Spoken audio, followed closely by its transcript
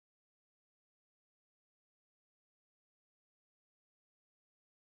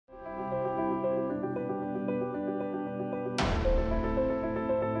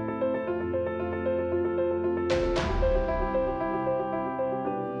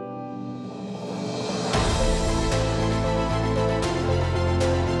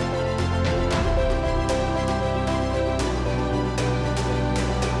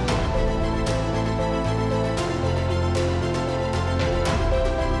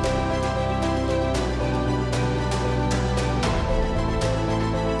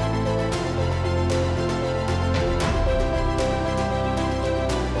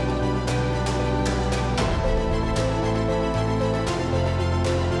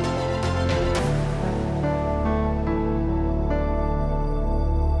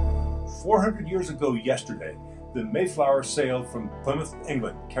400 years ago yesterday, the Mayflower sailed from Plymouth,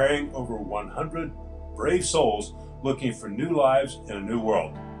 England, carrying over 100 brave souls looking for new lives in a new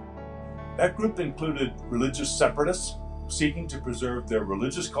world. That group included religious separatists seeking to preserve their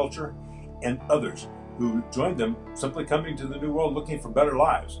religious culture, and others who joined them simply coming to the New World looking for better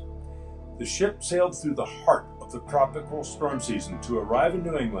lives. The ship sailed through the heart of the tropical storm season to arrive in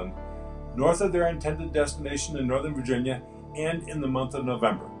New England, north of their intended destination in Northern Virginia, and in the month of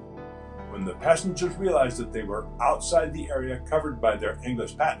November. When the passengers realized that they were outside the area covered by their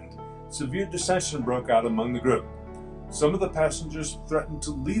English patent, severe dissension broke out among the group. Some of the passengers threatened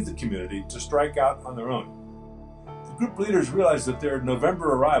to leave the community to strike out on their own. The group leaders realized that their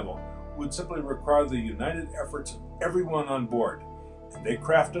November arrival would simply require the united efforts of everyone on board, and they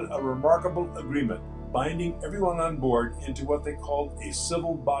crafted a remarkable agreement binding everyone on board into what they called a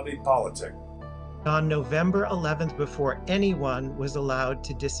civil body politic. On November 11th, before anyone was allowed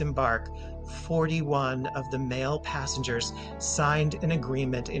to disembark, 41 of the male passengers signed an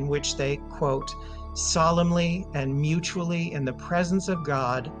agreement in which they, quote, solemnly and mutually in the presence of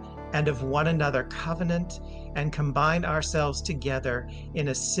God and of one another covenant and combine ourselves together in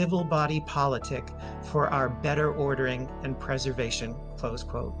a civil body politic for our better ordering and preservation, close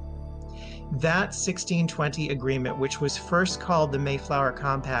quote. That 1620 agreement, which was first called the Mayflower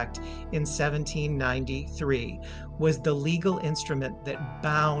Compact in 1793, was the legal instrument that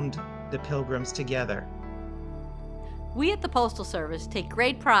bound the Pilgrims together. We at the Postal Service take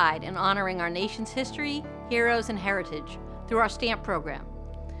great pride in honoring our nation's history, heroes, and heritage through our stamp program.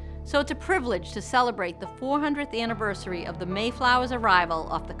 So it's a privilege to celebrate the 400th anniversary of the Mayflower's arrival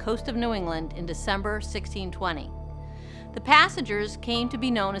off the coast of New England in December 1620. The passengers came to be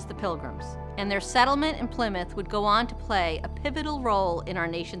known as the Pilgrims, and their settlement in Plymouth would go on to play a pivotal role in our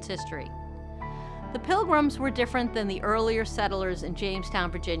nation's history. The Pilgrims were different than the earlier settlers in Jamestown,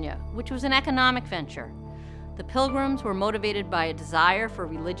 Virginia, which was an economic venture. The Pilgrims were motivated by a desire for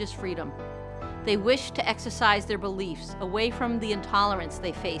religious freedom. They wished to exercise their beliefs away from the intolerance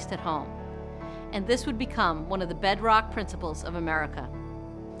they faced at home. And this would become one of the bedrock principles of America.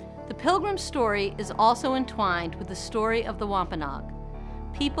 The Pilgrim's story is also entwined with the story of the Wampanoag,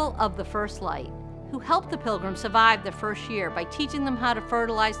 people of the first light, who helped the Pilgrims survive their first year by teaching them how to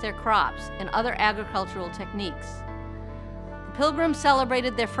fertilize their crops and other agricultural techniques. The Pilgrims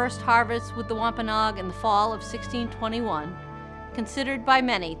celebrated their first harvest with the Wampanoag in the fall of 1621, considered by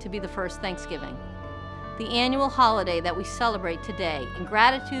many to be the first Thanksgiving, the annual holiday that we celebrate today in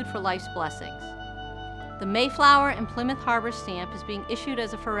gratitude for life's blessings. The Mayflower and Plymouth Harbor stamp is being issued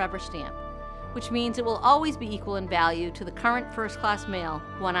as a forever stamp, which means it will always be equal in value to the current first-class mail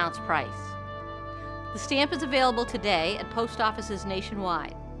 1-ounce price. The stamp is available today at post offices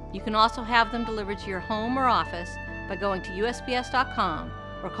nationwide. You can also have them delivered to your home or office by going to USPS.com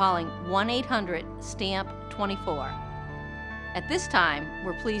or calling 1-800-STAMP-24. At this time,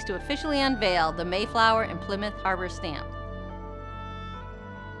 we're pleased to officially unveil the Mayflower and Plymouth Harbor stamp.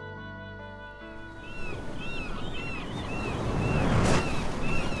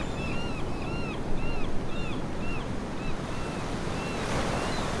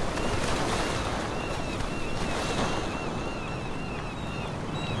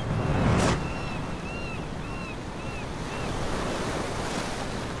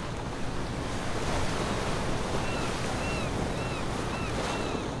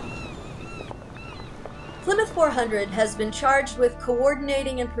 Plymouth 400 has been charged with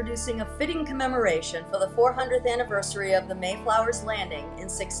coordinating and producing a fitting commemoration for the 400th anniversary of the Mayflower's landing in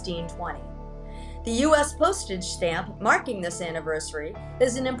 1620. The U.S. postage stamp marking this anniversary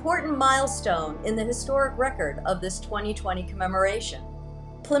is an important milestone in the historic record of this 2020 commemoration.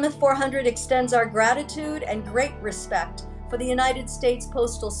 Plymouth 400 extends our gratitude and great respect for the United States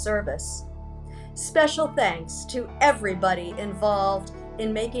Postal Service. Special thanks to everybody involved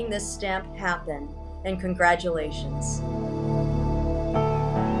in making this stamp happen, and congratulations.